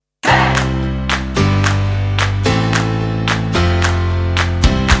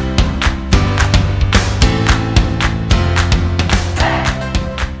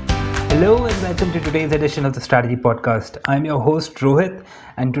welcome to today's edition of the Strategy Podcast. I'm your host Rohit,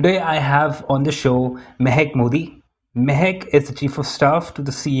 and today I have on the show Mehak Modi. Mehak is the Chief of Staff to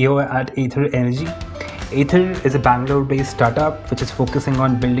the CEO at Ather Energy. Ather is a Bangalore-based startup which is focusing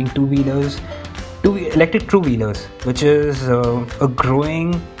on building two electric two-wheelers, which is a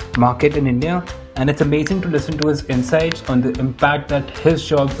growing market in India. And it's amazing to listen to his insights on the impact that his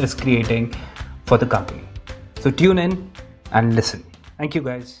job is creating for the company. So tune in and listen. Thank you,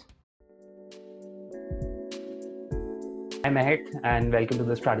 guys. Hi, Mehak, and welcome to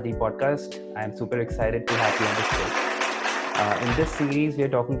the Strategy Podcast. I'm super excited to have you on the show. In this series, we are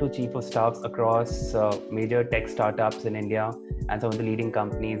talking to chief of staffs across major tech startups in India and some of the leading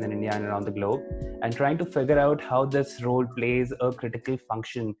companies in India and around the globe, and trying to figure out how this role plays a critical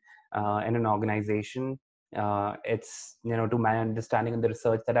function in an organization. It's, to my understanding and the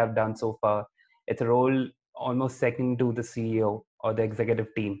research that I've done so far, it's a role almost second to the CEO or the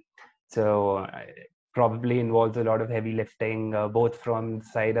executive team. So probably involves a lot of heavy lifting, both from the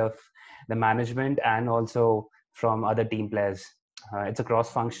side of the management and also from other team players. It's a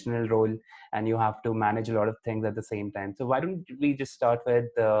cross-functional role, and you have to manage a lot of things at the same time. So why don't we just start with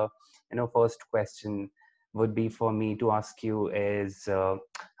the, first question would be for me to ask you is,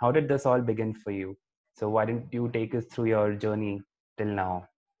 how did this all begin for you? So why don't you take us through your journey till now,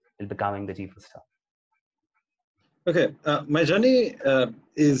 till becoming the chief of staff? Okay, my journey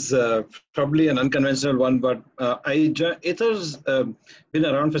is probably an unconventional one, but Ather's been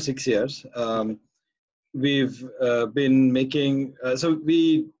around for 6 years. We've been making, so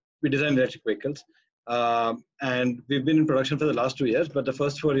we design electric vehicles, and we've been in production for the last 2 years. But the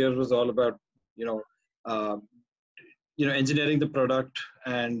first 4 years was all about, engineering the product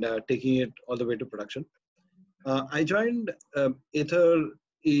and taking it all the way to production. I joined Ather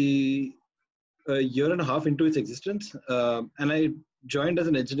a year and a half into its existence, and I joined as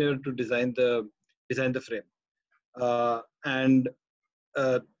an engineer to design the frame, and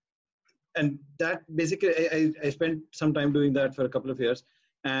that basically I spent some time doing that for a couple of years,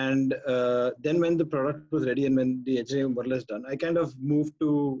 and then when the product was ready and when the engineering more or less done, I kind of moved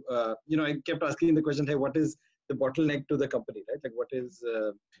to I kept asking the question, hey, what is the bottleneck to the company, right? Like, what is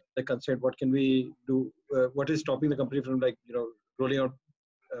the constraint? What can we do? What is stopping the company from rolling out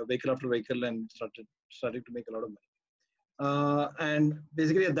vehicle after vehicle and starting to make a lot of money. And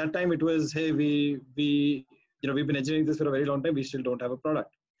basically at that time it was, hey, we've been engineering this for a very long time. We still don't have a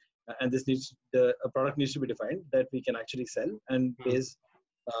product, and a product needs to be defined that we can actually sell and pays,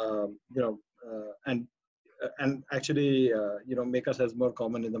 and actually make ourselves more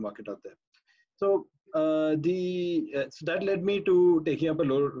common in the market out there. So so that led me to taking up a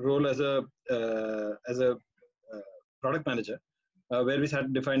role as a product manager, where we had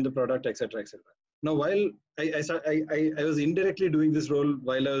to define the product, etc., etc. Now, while I was indirectly doing this role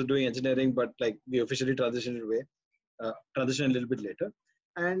while I was doing engineering, but we officially transitioned a little bit later.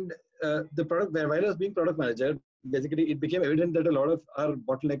 And the product, while I was being product manager, basically it became evident that a lot of our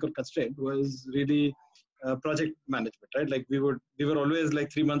bottleneck or constraint was really project management, right? Like we were always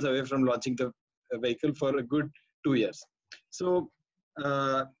 3 months away from launching the vehicle for a good 2 years. So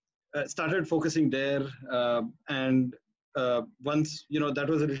started focusing there, and once that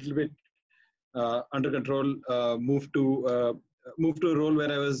was a little bit under control, moved to a role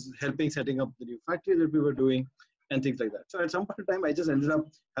where I was helping setting up the new factory that we were doing and things like that. So at some point in time, I just ended up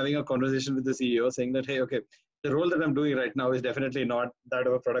having a conversation with the CEO saying that, hey, okay, the role that I'm doing right now is definitely not that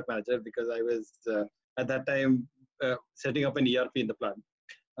of a product manager, because I was at that time setting up an ERP in the plant.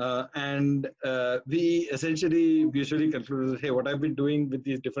 And we essentially mutually concluded, hey, what I've been doing with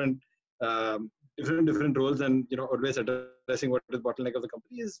these different roles and always addressing what is bottleneck of the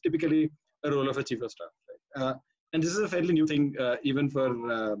company is typically a role of a chief of staff. Right? And this is a fairly new thing, even for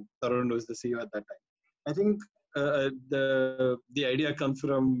Tarun, who was the CEO at that time. I think the idea comes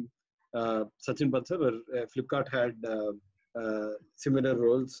from Sachin Bansal, where Flipkart had similar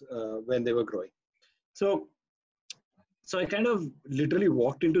roles when they were growing. So I kind of literally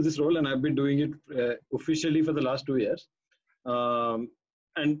walked into this role, and I've been doing it officially for the last 2 years.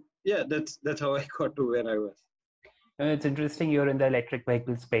 And yeah, that's how I got to where I was. It's interesting you're in the electric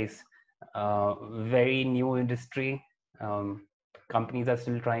vehicle space. Very new industry. Companies are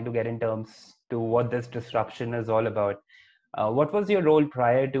still trying to get in terms to what this disruption is all about. What was your role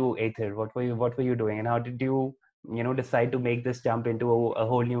prior to Ather? What were you doing, and how did you decide to make this jump into a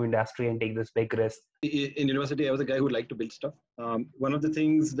whole new industry and take this big risk? In university, I was a guy who liked to build stuff. One of the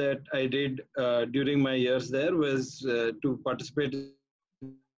things that I did during my years there was to participate in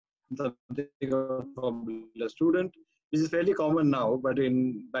something called Formula Student, which is fairly common now, but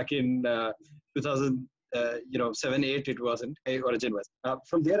back in 2000, 7, 8, it wasn't. My origin was.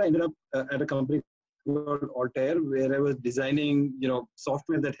 From there, I ended up at a company called Altair, where I was designing,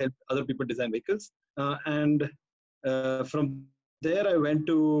 software that helped other people design vehicles. And from there, I went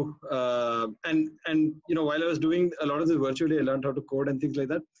to while I was doing a lot of this virtually, I learned how to code and things like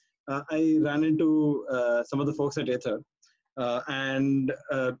that. I ran into some of the folks at Ather, and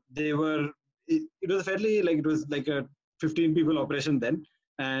they were. It was fairly it was like a 15 people operation then,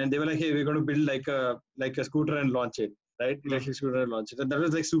 and they were like, "Hey, we're going to build like a scooter and launch it, right? Electric scooter and launch it." And that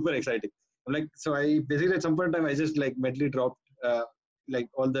was like super exciting. I'm like, so I basically at some point in time I just like mentally dropped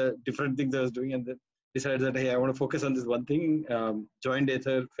all the different things I was doing, and then decided that, hey, I want to focus on this one thing. Joined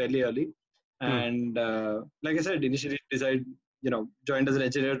Ather fairly early, and like I said, initially joined as an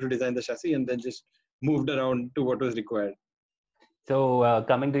engineer to design the chassis, and then just moved around to what was required. So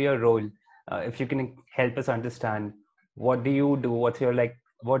coming to your role, if you can help us understand, what do you do? What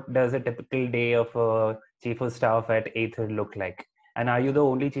does a typical day of a chief of staff at Ather look like? And are you the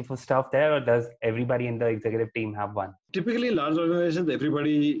only chief of staff there, or does everybody in the executive team have one? Typically, large organizations,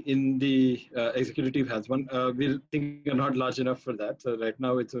 everybody in the executive team has one. We think are not large enough for that. So right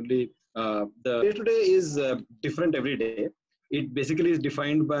now, it's only the day-to-day is different every day. It basically is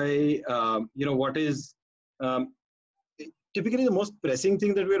defined by what is typically the most pressing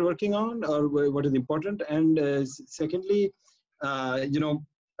thing that we're working on, or what is important, and secondly,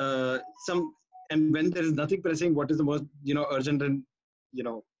 and when there is nothing pressing, what is the most urgent and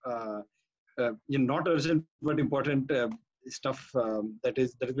not urgent but important stuff that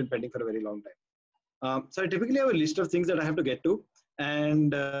has been pending for a very long time. So I typically have a list of things that I have to get to,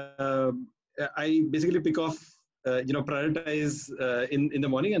 and I basically pick off, prioritize in the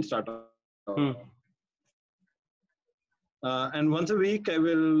morning and start off. And once a week, I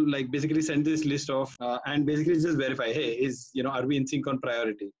will basically send this list off and basically just verify, hey, are we in sync on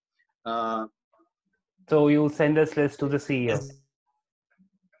priority? So you send this list to the CEO. As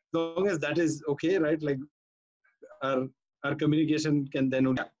long as that is okay, right? Our communication can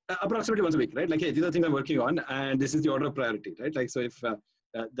then approximately once a week, right? Hey, these are things I'm working on, and this is the order of priority, right? So if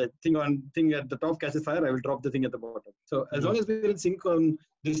the thing at the top catches fire, I will drop the thing at the bottom. So as long as we're in sync on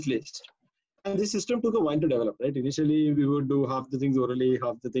this list. And this system took a while to develop, right? Initially, we would do half the things orally,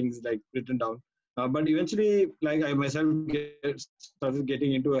 half the things written down. But eventually, I myself started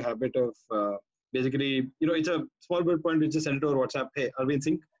getting into a habit of basically, it's a small bullet point, we just send it over WhatsApp. Hey, are we in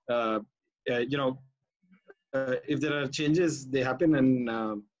sync? If there are changes, they happen. And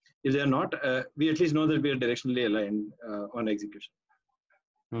if they are not, we at least know that we are directionally aligned on execution.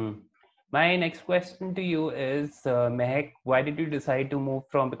 My next question to you is, Mehak, why did you decide to move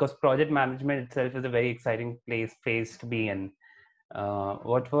from, because project management itself is a very exciting phase to be in.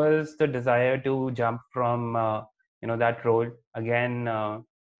 What was the desire to jump from, that role again,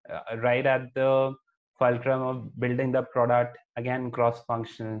 right at the fulcrum of building the product, again,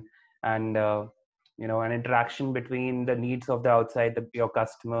 cross-functional, and, an interaction between the needs of the outside, your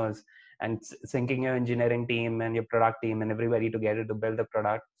customers, and syncing your engineering team and your product team and everybody together to build the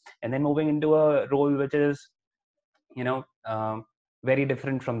product, and then moving into a role which is very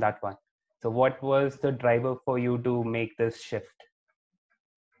different from that one. So what was the driver for you to make this shift?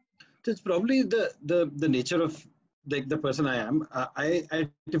 It's probably the nature of the person I am. I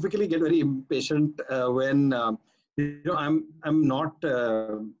typically get very impatient when I'm not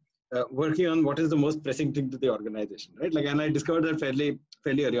working on what is the most pressing thing to the organization, right? And I discovered that fairly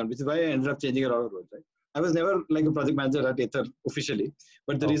early on, which is why I ended up changing a lot of roles, right? I was never a project manager at Ather officially,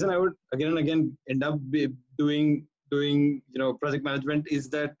 but the reason I would again and again end up doing project management is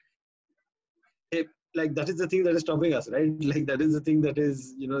that that is the thing that is stopping us, right? That is the thing that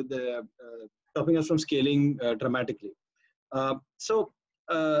is stopping us from scaling dramatically. So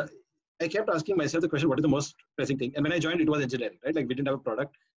I kept asking myself the question, what is the most pressing thing? And when I joined, it was engineering, right? We didn't have a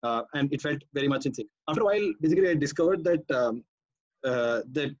product, and it felt very much in sync. After a while, basically, I discovered that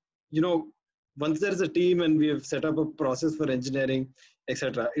once there is a team and we have set up a process for engineering,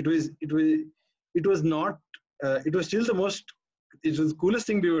 etc., it was still it was the coolest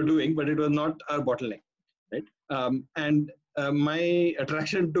thing we were doing, but it was not our bottleneck, right? And my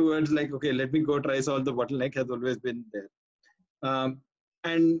attraction towards okay, let me go try solve the bottleneck has always been there.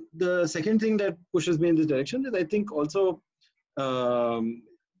 And the second thing that pushes me in this direction is, I think, also a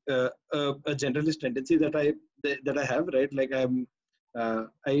generalist tendency that I have, right? I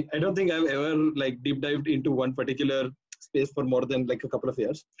don't think I've ever deep dived into one particular space for more than a couple of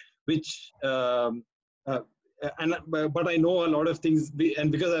years, which but I know a lot of things,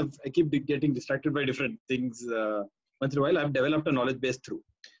 and because I keep getting distracted by different things once in a while, I've developed a knowledge base through,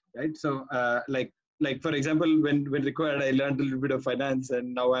 right? So for example, when required, I learned a little bit of finance,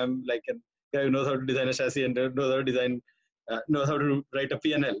 and now I'm an guy who knows how to design a chassis and knows how to design, knows how to write a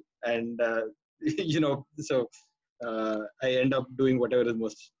P&L. And, so I end up doing whatever is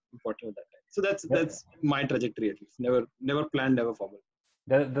most important at that time. So that's my trajectory at least. Never planned, never formal.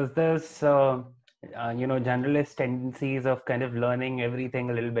 Does this, generalist tendencies of kind of learning everything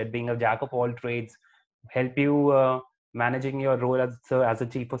a little bit, being a jack of all trades, help you managing your role as a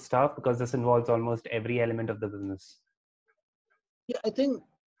chief of staff, because this involves almost every element of the business? Yeah, I think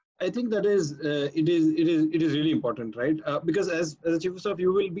that is it is really important, right? Because as a chief of staff,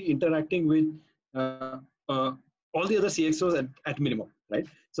 you will be interacting with all the other CXOs at minimum, right?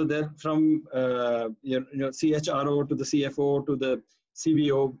 So they're from CHRO to the CFO to the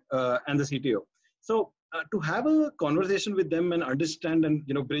CBO and the CTO. So to have a conversation with them and understand and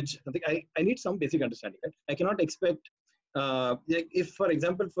bridge, I think I need some basic understanding. Right? I cannot expect like if, for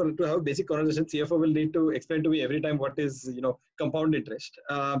example, to have a basic conversation, CFO will need to explain to me every time what is compound interest.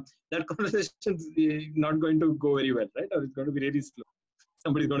 That conversation is not going to go very well, right? Or it's going to be really slow.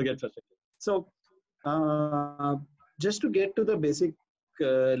 Somebody's going to get frustrated. So just to get to the basic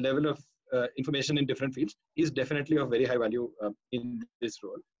level of information in different fields is definitely of very high value in this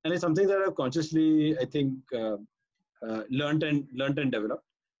role, and it's something that I've consciously, I think, learned and developed.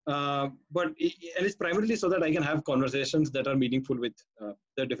 And it's primarily so that I can have conversations that are meaningful with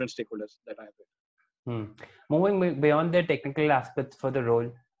the different stakeholders that I have with. Moving beyond the technical aspects for the role,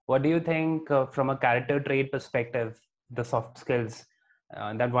 what do you think from a character trait perspective, the soft skills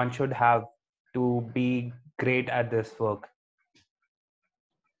that one should have to be great at this work?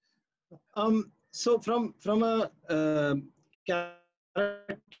 So from a character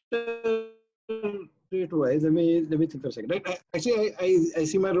trait wise, let me think for a second. Right? I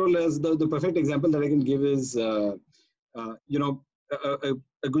see my role as the perfect example that I can give is a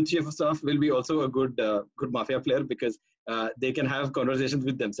good chief of staff will be also a good mafia player, because they can have conversations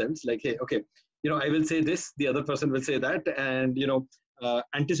with themselves like, hey, okay, I will say this, the other person will say that, and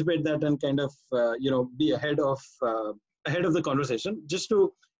anticipate that and kind of be ahead of the conversation just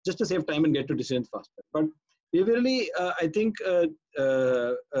to save time and get to decisions faster. But behaviorally, I think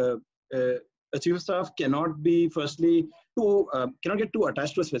a chief of staff cannot be cannot get too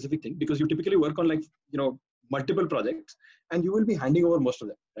attached to a specific thing, because you typically work on multiple projects and you will be handing over most of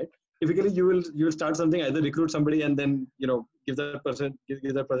them, right? Typically you will start something, either recruit somebody and then give that project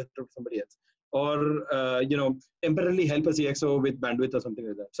to somebody else, or temporarily help a CXO with bandwidth or something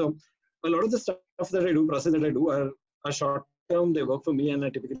like that. So a lot of the stuff that I do, process that I do are short term. They work for me and I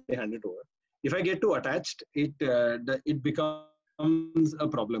typically hand it over. If I get too attached, it becomes a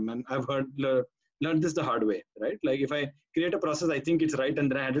problem, and I've learned this the hard way, right? Like if I create a process, I think it's right, and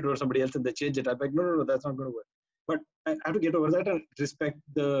then I hand it over to somebody else and they change it. I'm like, no, that's not going to work. But I have to get over that and respect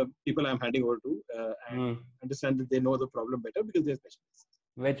the people I'm handing over to and understand that they know the problem better because they're specialists.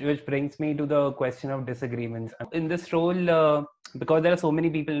 Which brings me to the question of disagreements. In this role, because there are so many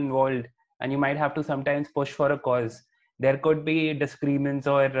people involved and you might have to sometimes push for a cause, there could be disagreements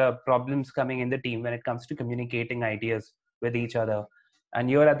or problems coming in the team when it comes to communicating ideas with each other. And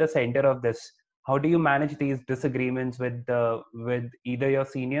you're at the center of this. How do you manage these disagreements with either your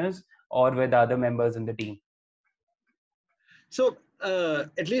seniors or with other members in the team? So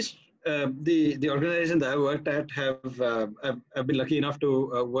at least the organization that I worked at have been lucky enough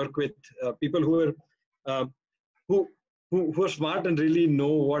to work with people who are smart and really know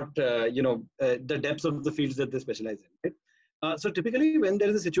what the depths of the fields that they specialize in. Right? So typically, when there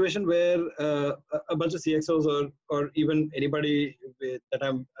is a situation where a bunch of CXOs or even anybody that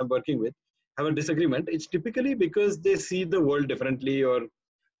I'm working with have a disagreement, it's typically because they see the world differently, or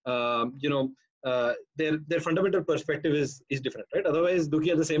their fundamental perspective is different, right? Otherwise, looking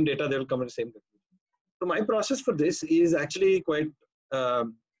at the same data, they will come to the same conclusion. So my process for this is actually quite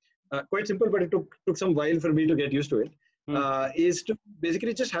simple, but it took some while for me to get used to it. Is to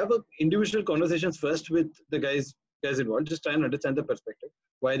basically just have individual conversations first with the guys involved, just try and understand the perspective,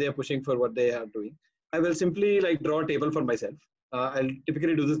 why they are pushing for what they are doing. I will simply draw a table for myself. I'll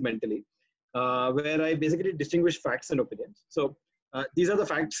typically do this mentally, where I basically distinguish facts and opinions. So these are the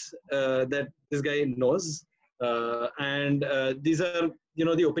facts that this guy knows, and these are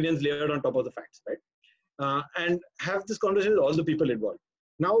the opinions layered on top of the facts, right? And have this conversation with all the people involved.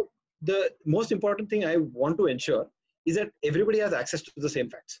 Now, the most important thing I want to ensure is that everybody has access to the same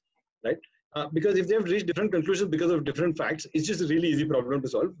facts, right? Because if they have reached different conclusions because of different facts, it's just a really easy problem to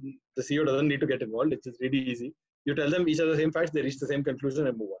solve. The CEO doesn't need to get involved. It's just really easy. You tell them each of the same facts, they reach the same conclusion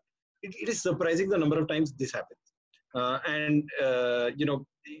and move on. It is surprising the number of times this happens.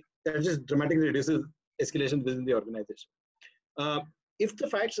 That just dramatically reduces escalation within the organization. If the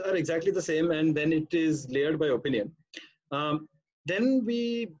facts are exactly the same and then it is layered by opinion, then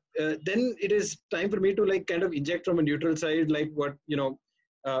then it is time for me to like kind of inject from a neutral side, like what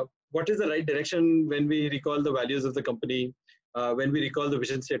is the right direction when we recall the values of the company, when we recall the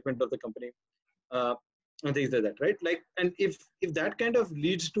vision statement of the company, uh, and things like that, right? Like, and if that kind of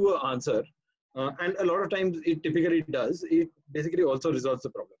leads to an answer, and a lot of times it typically does, it basically also resolves the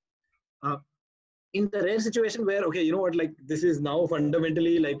problem. Uh, in the rare situation where, okay, you know what, like this is now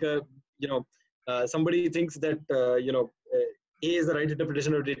fundamentally like a, somebody thinks that A is the right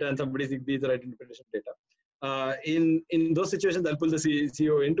interpretation of data and somebody thinks B is the right interpretation of data. In those situations, I'll pull the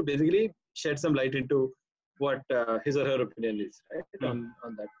CEO in to basically shed some light into what his or her opinion is, right, on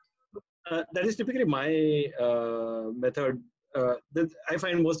that. That is typically my method that I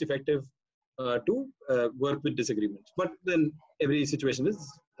find most effective to work with disagreements. But then every situation is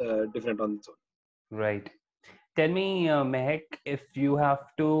different on its own. Right. Tell me, Mehak, if you have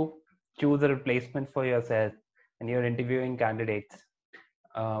to choose a replacement for yourself and you're interviewing candidates,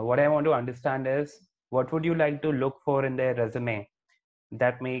 what I want to understand is what would you like to look for in their resume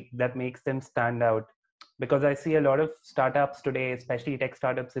that makes them stand out? Because I see a lot of startups today, especially tech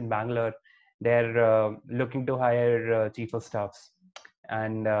startups in Bangalore, they're looking to hire chief of staffs,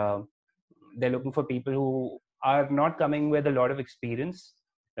 and they're looking for people who are not coming with a lot of experience,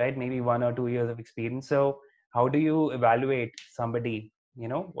 right? Maybe 1 or 2 years of experience. So how do you evaluate somebody?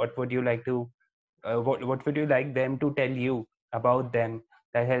 What would you like to what would you like them to tell you about them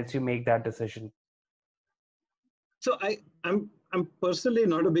that helps you make that decision? So I'm personally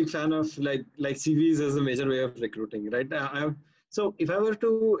not a big fan of like CVs as a major way of recruiting, right? So if I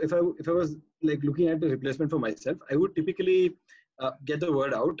was like looking at a replacement for myself, I would typically get the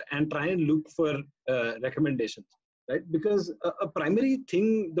word out and try and look for recommendations, right? Because a primary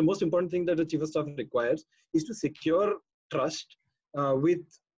thing, the most important thing that the chief of staff requires is to secure trust with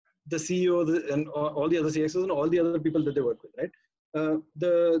the CEO and all the other CXOs and all the other people that they work with, right?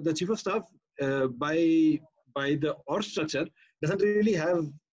 The chief of staff by the org structure doesn't really have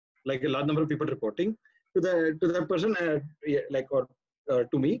like a large number of people reporting to that person,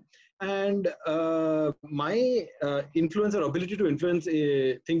 to me, and my influence or ability to influence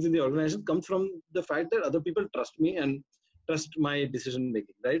things in the organization comes from the fact that other people trust me and trust my decision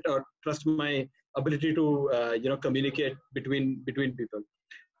making, right, or trust my ability to communicate between people.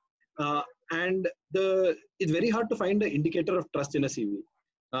 And it's very hard to find an indicator of trust in a CV.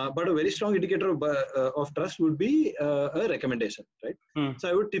 But a very strong indicator of trust would be a recommendation, right? So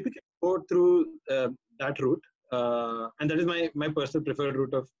I would typically go through that route, and that is my personal preferred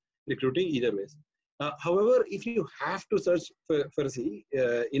route of recruiting either ways. However, if you have to search for a CV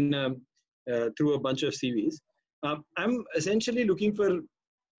through a bunch of CVs, I'm essentially looking for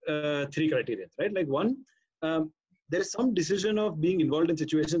three criteria, right? Like one, there is some decision of being involved in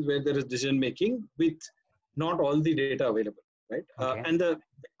situations where there is decision making with not all the data available, right? Okay. And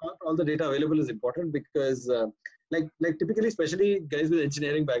not all the data available is important because like typically, especially guys with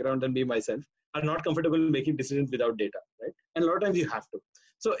engineering background and me myself, are not comfortable making decisions without data, right? And a lot of times you have to.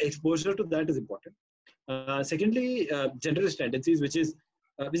 So exposure to that is important. Secondly, generalist tendencies, which is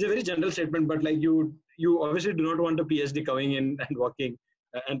a very general statement, but like you obviously do not want a PhD coming in and working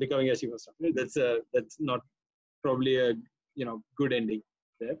and becoming a chief of staff. That's not probably a good ending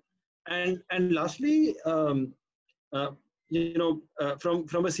there. And lastly, from a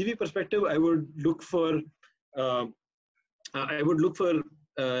CV perspective, I would look for their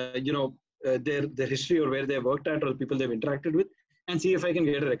history or where they worked at or the people they've interacted with, and see if I can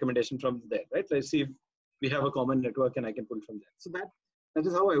get a recommendation from there, right? Let's see if we have a common network and I can pull from there. So that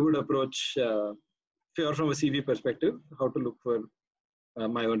is how I would approach from a CV perspective, how to look for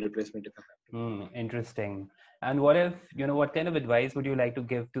my own replacement if I have to. Interesting. And what if, what kind of advice would you like to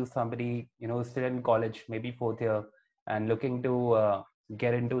give to somebody, who's still in college, maybe fourth year, and looking to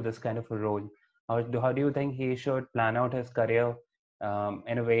get into this kind of a role? How do you think he should plan out his career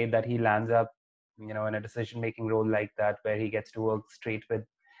in a way that he lands up, in a decision-making role like that, where he gets to work straight with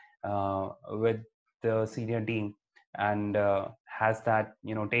the senior team and has that,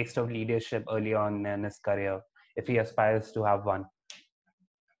 taste of leadership early on in his career, if he aspires to have one?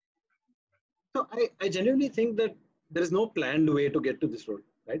 So I genuinely think that there is no planned way to get to this role,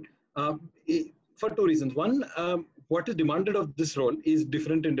 right? For two reasons. One, what is demanded of this role is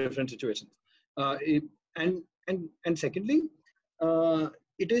different in different situations. And secondly,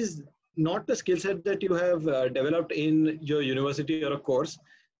 it is not the skill set that you have developed in your university or a course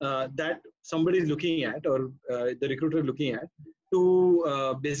that somebody is looking at or the recruiter is looking at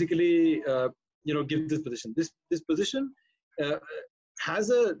to basically give this position. This position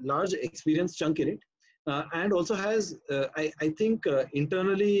has a large experience chunk in it, and also has, I think,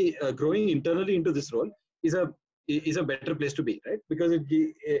 internally growing internally into this role is is a better place to be, right? Because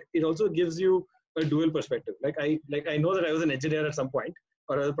it also gives you a dual perspective. Like I know that I was an engineer at some point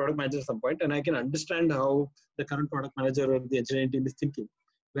or as a product manager at some point, and I can understand how the current product manager or the engineering team is thinking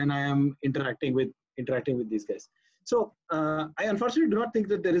when I am interacting with these guys. So I unfortunately do not think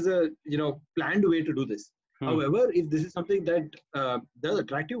that there is a planned way to do this. However, if this is something that does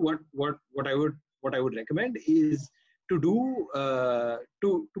attract you, what I would recommend is to do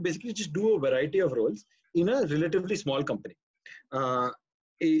to basically just do a variety of roles in a relatively small company,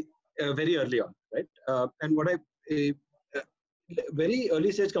 very early on, right? And what very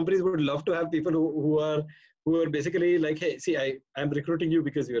early stage companies would love to have people who are basically like, hey, see, I'm recruiting you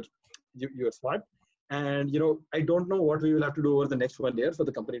because you're smart, and I don't know what we will have to do over the next 1 year for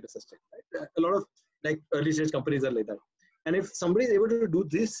the company to sustain. Right? A lot of like early stage companies are like that, and if somebody is able to do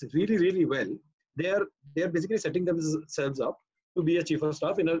this really really well, they are basically setting themselves up to be a chief of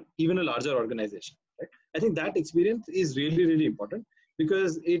staff in even a larger organization. Right? I think that experience is really really important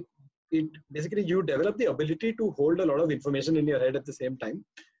because it basically you develop the ability to hold a lot of information in your head at the same time,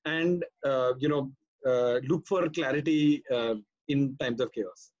 and look for clarity in times of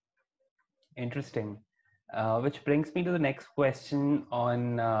chaos. Interesting. Which brings me to the next question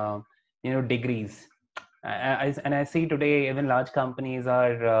on degrees. And I see today even large companies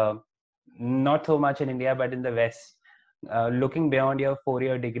are not so much in India, but in the West, looking beyond your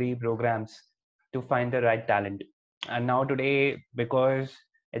 4-year degree programs to find the right talent. And now today, because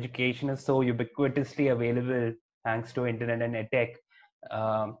education is so ubiquitously available thanks to internet and edtech,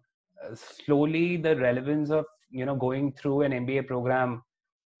 slowly the relevance of going through an MBA program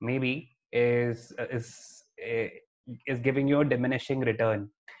maybe is giving you a diminishing return.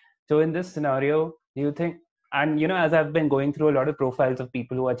 So in this scenario, do you think, and as I've been going through a lot of profiles of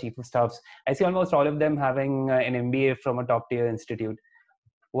people who are chief of staffs, I see almost all of them having an MBA from a top tier institute.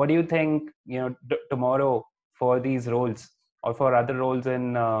 What do you think tomorrow for these roles or for other roles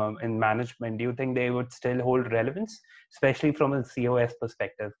in management? Do you think they would still hold relevance, especially from a COS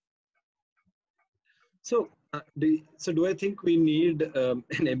perspective? So do I think we need an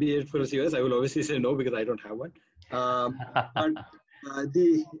MBA for a COS? I will obviously say no because I don't have one.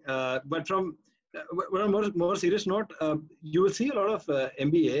 But from on a more serious note, you will see a lot of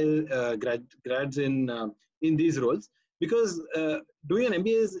MBA grads in these roles, because doing an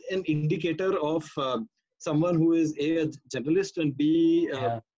MBA is an indicator of someone who is a generalist and B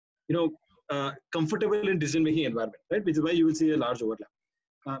comfortable in decision making environment, right? Which is why you will see a large overlap.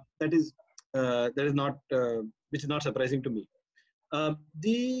 That is not which is not surprising to me.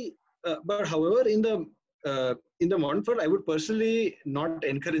 But however, in the modern world, I would personally not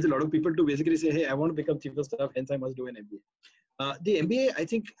encourage a lot of people to basically say, hey, I want to become chief of staff, hence I must do an MBA. The MBA, I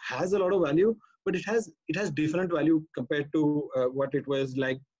think, has a lot of value, but it has different value compared to what it was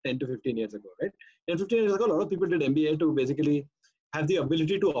like 10 to 15 years ago, right? 10, 15 years ago, a lot of people did MBA to basically have the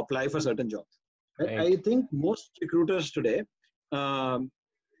ability to apply for certain jobs. Right? I think most recruiters today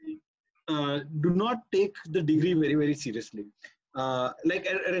do not take the degree very, very seriously. Like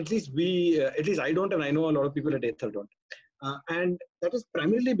at least I don't, and I know a lot of people at Ather don't. And that is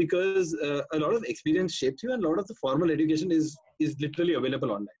primarily because a lot of experience shapes you, and a lot of the formal education is literally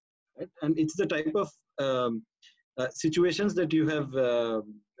available online, right? And it's the type of situations that you have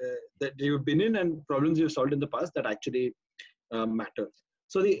that you've been in and problems you've solved in the past that actually matter.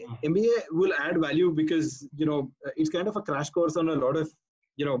 So the MBA will add value because it's kind of a crash course on a lot of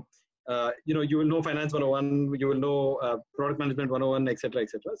you will know finance 101, you will know product management 101, etc.,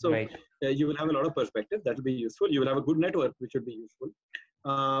 etc. So right. You will have a lot of perspective that will be useful. You will have a good network, which will be useful.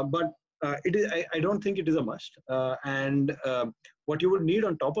 But it is. I don't think it is a must. And what you would need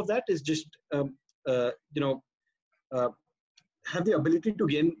on top of that is just have the ability to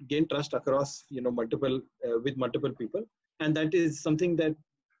gain trust across multiple with multiple people, and that is something that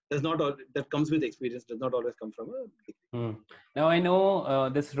that comes with experience, does not always come from a degree. Now I know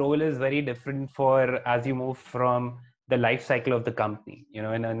this role is very different for as you move from the life cycle of the company. In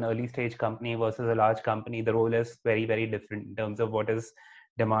an early stage company versus a large company, the role is very, very different in terms of what is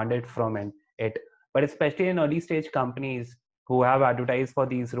demanded from it. But especially in early stage companies who have advertised for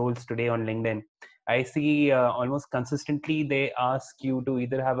these roles today on LinkedIn, I see almost consistently they ask you to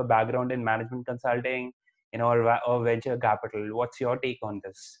either have a background in management consulting, or venture capital. What's your take on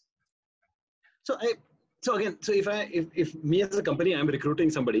this? So if me as a company, I'm recruiting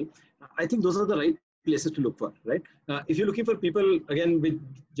somebody, I think those are the right places to look for, right? If you're looking for people, again, with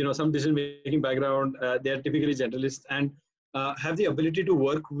some decision-making background, they are typically generalists and have the ability to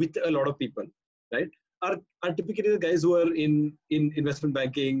work with a lot of people, right? Are typically the guys who are in investment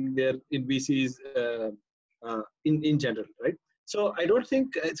banking, they're in VCs in general, right? So I don't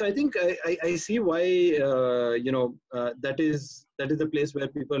think. So I think I see why that is the place where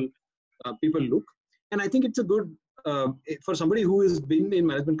people look, and I think it's a good for somebody who has been in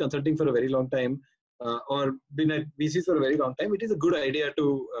management consulting for a very long time or been at VCs for a very long time. It is a good idea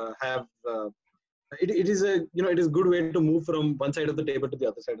to have. It is a it is a good way to move from one side of the table to the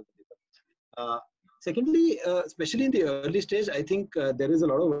other side of the table. Secondly, especially in the early stage, I think there is a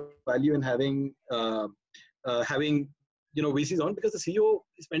lot of value in having VCs on, because the CEO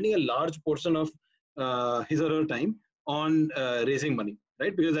is spending a large portion of his or her time on raising money,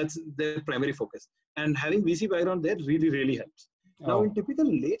 right? Because that's their primary focus, and having VC background there really helps. Now, in typical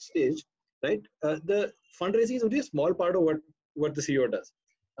late stage, right, the fundraising is only a small part of what the CEO does.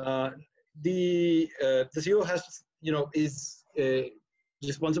 The CEO has is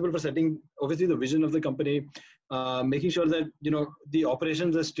responsible for setting obviously the vision of the company, making sure that the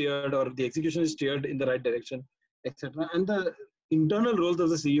operations are steered or the execution is steered in the right direction, etc. And the internal roles of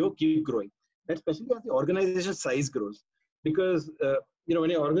the CEO keep growing, especially as the organization size grows. Because when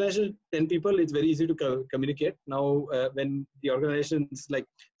your organization is 10 people, it's very easy to communicate. Now, when the organization is like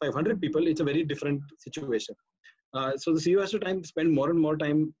 500 people, it's a very different situation. So the CEO has to spend more and more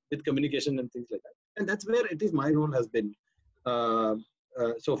time with communication and things like that. And that's where at least my role has been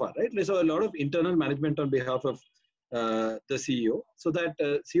so far, right? So a lot of internal management on behalf of the CEO, so that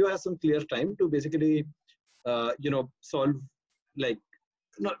CEO has some clear time to basically solve, like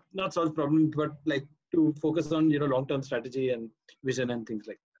not solve problems, but like to focus on long-term strategy and vision and things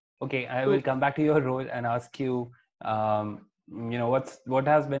like that. Okay, I will come back to your role and ask you, what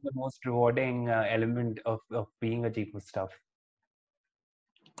has been the most rewarding element of being a chief of staff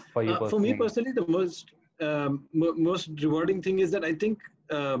for you personally? For me personally, the most rewarding thing is that I think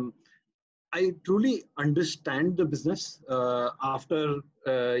I truly understand the business after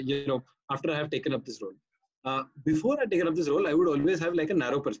I have taken up this role. Before I taken up this role, I would always have like a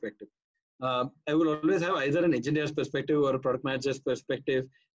narrow perspective. I would always have either an engineer's perspective or a product manager's perspective,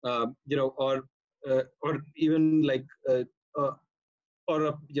 or even like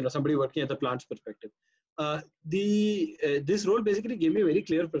somebody working at the plant's perspective. This role basically gave me a very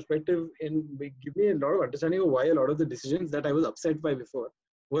clear perspective and give me a lot of understanding of why a lot of the decisions that I was upset by before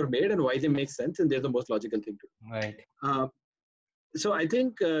were made and why they make sense and they're the most logical thing to do. Right. So I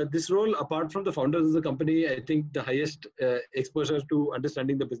think this role, apart from the founders of the company, I think the highest exposure to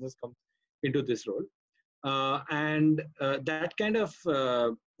understanding the business comes into this role. And that kind of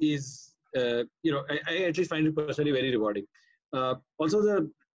is, I at least find it personally very rewarding. Also, the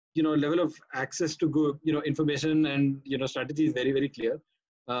level of access to information and strategy is very clear,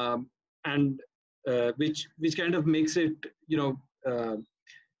 and which kind of makes it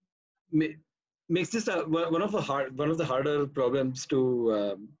makes this one of the harder problems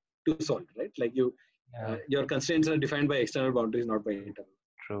to solve, right? Like your constraints are defined by external boundaries, not by internal.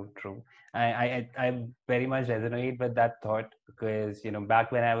 True. I very much resonate with that thought, because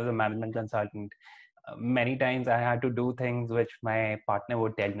back when I was a management consultant, many times I had to do things which my partner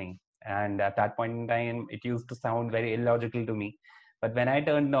would tell me, and at that point in time it used to sound very illogical to me. But when I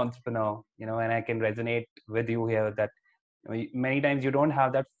turned entrepreneur, and I can resonate with you here that many times you don't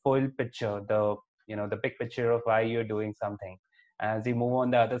have that full picture, the big picture of why you're doing something. As you move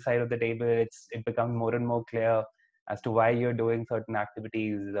on the other side of the table, it becomes more and more clear as to why you're doing certain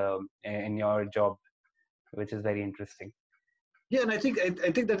activities in your job, which is very interesting. Yeah, and I think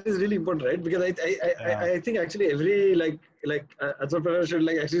that is really important, right? Because I think actually every entrepreneur should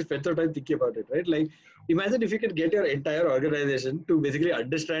actually spend some time thinking about it, right? Like, imagine if you could get your entire organization to basically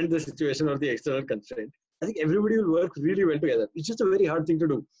understand the situation or the external constraint. I think everybody will work really well together. It's just a very hard thing to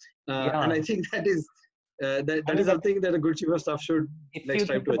do, and I think that is is something that a good chief of staff should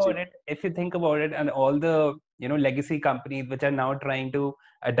strive to achieve. If you think about it, and all the legacy companies which are now trying to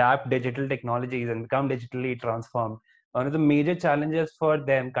adapt digital technologies and become digitally transformed, one of the major challenges for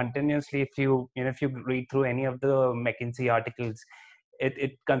them continuously, if you read through any of the McKinsey articles,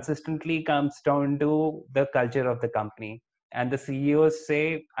 it consistently comes down to the culture of the company. And the CEOs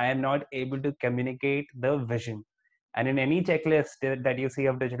say, I am not able to communicate the vision. And in any checklist that you see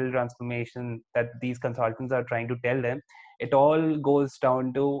of digital transformation that these consultants are trying to tell them, it all goes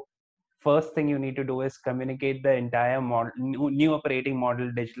down to, first thing you need to do is communicate the entire model, new operating model,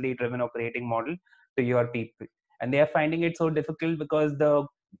 digitally driven operating model to your people. And they are finding it so difficult because the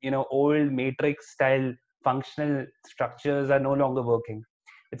old matrix style functional structures are no longer working.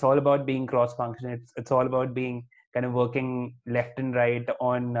 It's all about being cross-functional. It's all about being kind of working left and right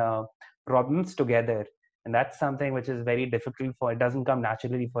on problems together. And that's something which is very difficult for, it doesn't come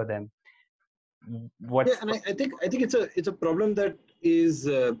naturally for them. Yeah, and I think it's a problem that is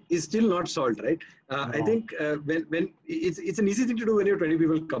still not solved, right? No. I think when it's an easy thing to do when you're 20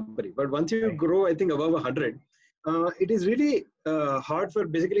 people company, but once you Right. grow, I think above 100, it is really hard for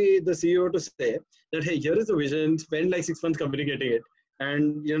basically the CEO to say that, hey, here is the vision, spend like 6 months communicating it,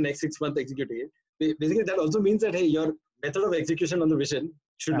 and next 6 months executing it. Basically, that also means that, hey, your method of execution on the vision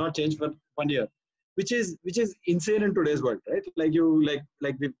should not change for 1 year, which is insane in today's world, right? Like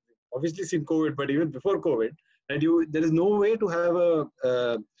we've obviously seen COVID, but even before COVID, right, there is no way to have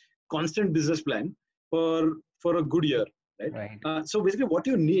a constant business plan for a good year, right? Right. So basically, what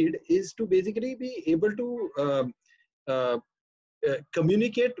you need is to basically be able to uh,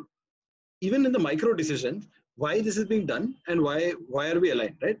 communicate even in the micro decisions why this is being done and why are we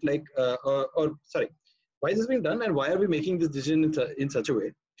aligned, right? Like or sorry, why this is being done and why are we making this decision in such a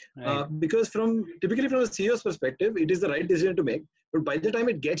way. Right. Because typically from a CEO's perspective, it is the right decision to make, but by the time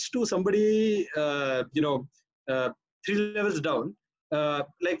it gets to somebody, uh, 3 levels down,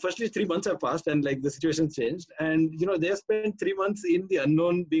 like firstly 3 months have passed and like the situation changed, and they have spent 3 months in the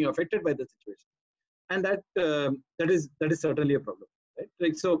unknown, being affected by the situation, and that is certainly a problem, right?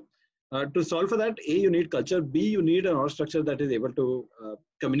 Like so. To solve for that, A, you need culture. B, you need an org structure that is able to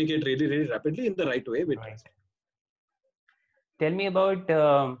communicate really, really rapidly in the right way with Right. trust. Tell me about,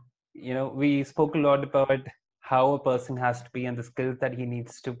 we spoke a lot about how a person has to be and the skills that he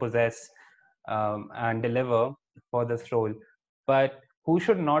needs to possess and deliver for this role. But who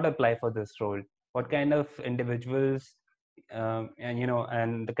should not apply for this role? What kind of individuals and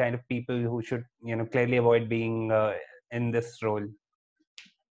the kind of people who should, clearly avoid being in this role?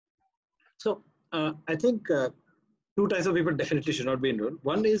 So I think two types of people definitely should not be enrolled.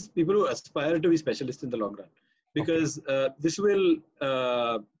 One is people who aspire to be specialists in the long run, because this will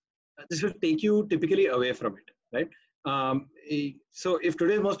take you typically away from it, right? So if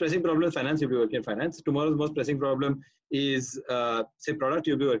today's most pressing problem is finance, you'll be working in finance. Tomorrow's most pressing problem is say product,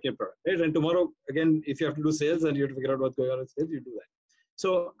 you'll be working in product, right? And tomorrow again, if you have to do sales and you have to figure out what's going on in sales, you do that.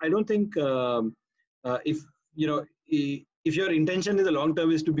 So I don't think if you know if your intention in the long term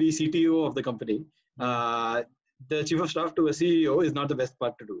is to be CTO of the company, the chief of staff to a CEO is not the best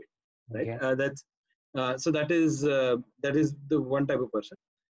part to do it, right? Okay. So that is the one type of person.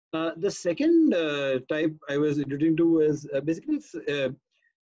 The second type I was alluding to was basically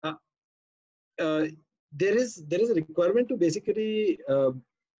there is a requirement to basically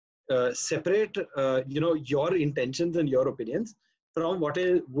separate your intentions and your opinions from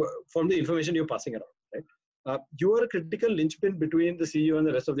from the information you're passing around, right? You are a critical linchpin between the CEO and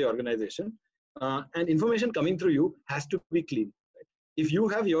the rest of the organization, and information coming through you has to be clean. Right? If you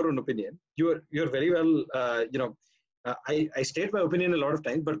have your own opinion, you're very well, I state my opinion a lot of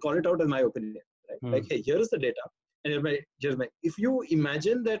times, but call it out as my opinion. Right? Like, hey, here is the data, and here's my. If you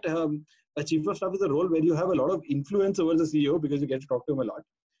imagine that a chief of staff is a role where you have a lot of influence over the CEO because you get to talk to him a lot,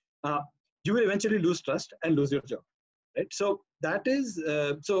 you will eventually lose trust and lose your job, right? So that is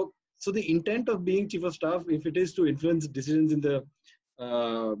so the intent of being chief of staff, if it is to influence decisions in the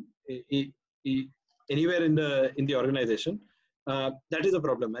anywhere in the organization, that is a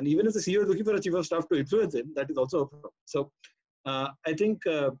problem. And even if the CEO is looking for a chief of staff to influence him, that is also a problem. So I think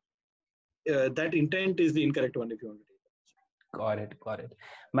that intent is the incorrect one if you want to take it. Got it.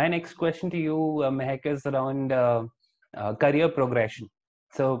 My next question to you, Mehak, is around career progression.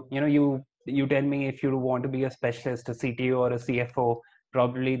 So, you tell me, if you want to be a specialist, a CTO or a CFO,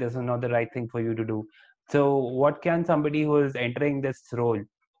 probably this is not the right thing for you to do. So what can somebody who is entering this role,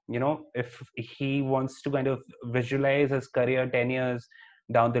 if he wants to kind of visualize his career 10 years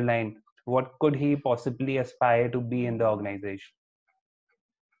down the line, what could he possibly aspire to be in the organization?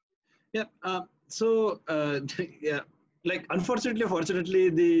 Yeah. So yeah. Like, unfortunately, fortunately,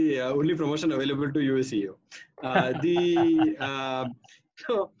 the only promotion available to you is CEO.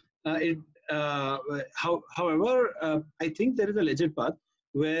 However, I think there is a legit path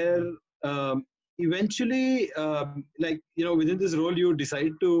where eventually, within this role, you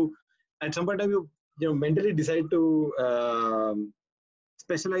decide to, at some point in time, you mentally decide to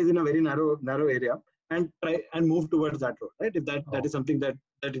specialize in a very narrow area and try and move towards that role, right? If that is something that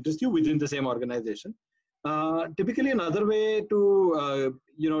interests you within the same organization. Typically, another way to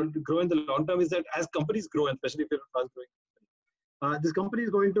grow in the long term is that as companies grow, and especially if you're a fast growing company, this company is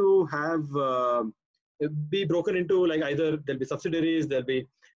going to have be broken into, like, either there'll be subsidiaries, there'll be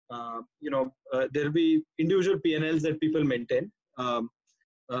there'll be individual P&Ls that people maintain.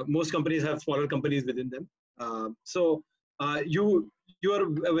 Most companies have smaller companies within them, so you are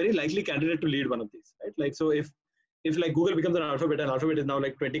a very likely candidate to lead one of these, right? Like, so if like Google becomes an Alphabet, and Alphabet is now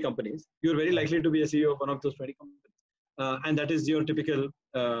like 20 companies, you're very likely to be a CEO of one of those 20 companies. And that is your typical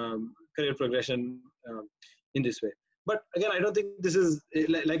career progression in this way. But again, I don't think this is,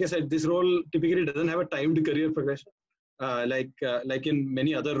 like I said, this role typically doesn't have a timed career progression, like in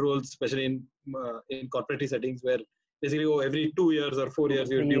many other roles, especially in corporate settings, where basically every 2 years or 4 years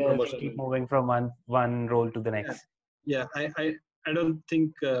you 3 do years, you promotion. keep moving from one role to the next. Yeah, I don't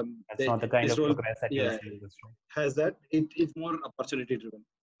think That's not the kind this of role, progress that you'll see in this role. has that. It's more opportunity driven.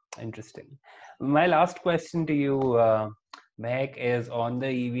 Interesting. My last question to you, Mehak, is on the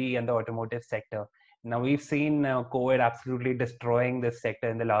EV and the automotive sector. Now, we've seen COVID absolutely destroying this sector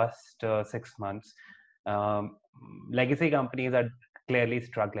in the last 6 months. Legacy companies are clearly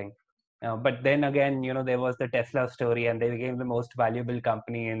struggling. But then again, there was the Tesla story, and they became the most valuable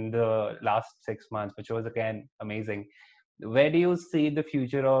company in the last 6 months, which was again amazing. Where do you see the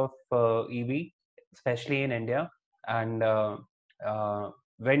future of EV, especially in India? And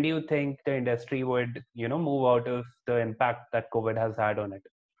when do you think the industry would, move out of the impact that COVID has had on it?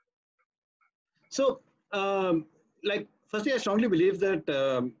 So, firstly, I strongly believe that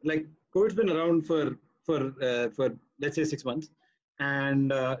COVID's been around for let's say 6 months, and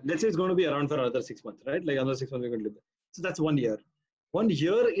let's say it's going to be around for another 6 months, right? Like another 6 months we're going to live there. So that's 1 year. 1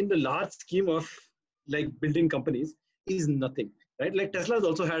 year in the large scheme of building companies is nothing, right? Like Tesla has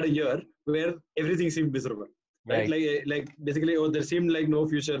also had a year where everything seemed miserable, right? Like basically, there seemed like no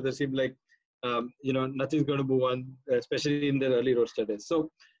future. There seemed like nothing's going to move on, especially in the early roadster days.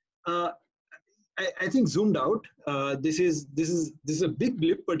 So I think zoomed out, this is a big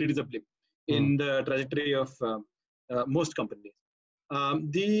blip, but it is a blip in the trajectory of most companies. Now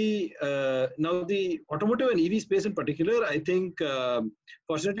the automotive and EV space in particular, I think,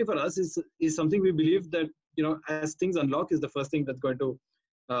 fortunately for us, is something we believe that as things unlock, is the first thing that's going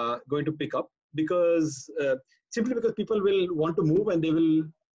to pick up, because simply because people will want to move and they will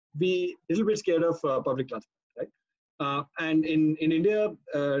be a little bit scared of public transport, right? And in India,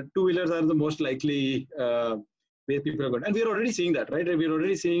 two-wheelers are the most likely way people are going, and we're already seeing that, right? We're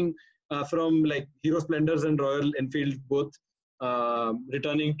already seeing from Hero Splendors and Royal Enfield both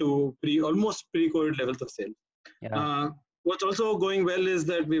returning to almost pre-COVID levels of sales. Yeah. What's also going well is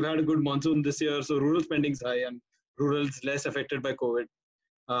that we've had a good monsoon this year, so rural spending is high and rural's less affected by COVID.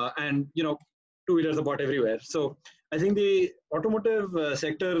 And two-wheelers are bought everywhere. So I think the automotive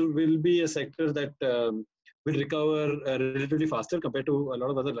sector will be a sector that will recover relatively faster compared to a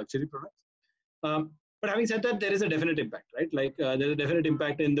lot of other luxury products. But having said that, there is a definite impact, right? There's a definite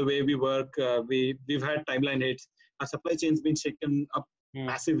impact in the way we work. We've had timeline hits. Our supply chain's been shaken up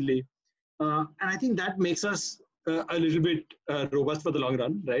massively. And I think that makes us a little bit robust for the long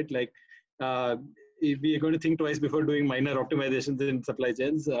run, right? If we are going to think twice before doing minor optimizations in supply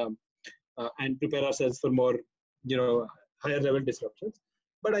chains and prepare ourselves for more, higher level disruptions.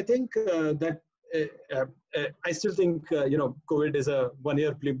 But I think that I still think, COVID is a 1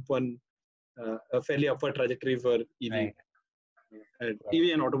 year blip on a fairly upward trajectory for EV, right.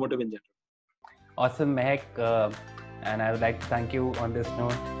 EV and automotive in general. Awesome, Mehak. And I would like to thank you on this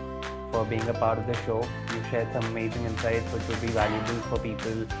note for being a part of the show. You shared some amazing insights which would be valuable for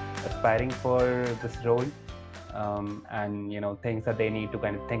people aspiring for this role, and things that they need to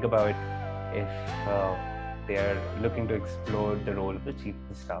kind of think about if they are looking to explore the role of the chief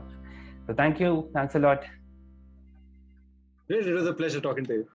of staff. So thank you. Thanks a lot. It was a pleasure talking to you.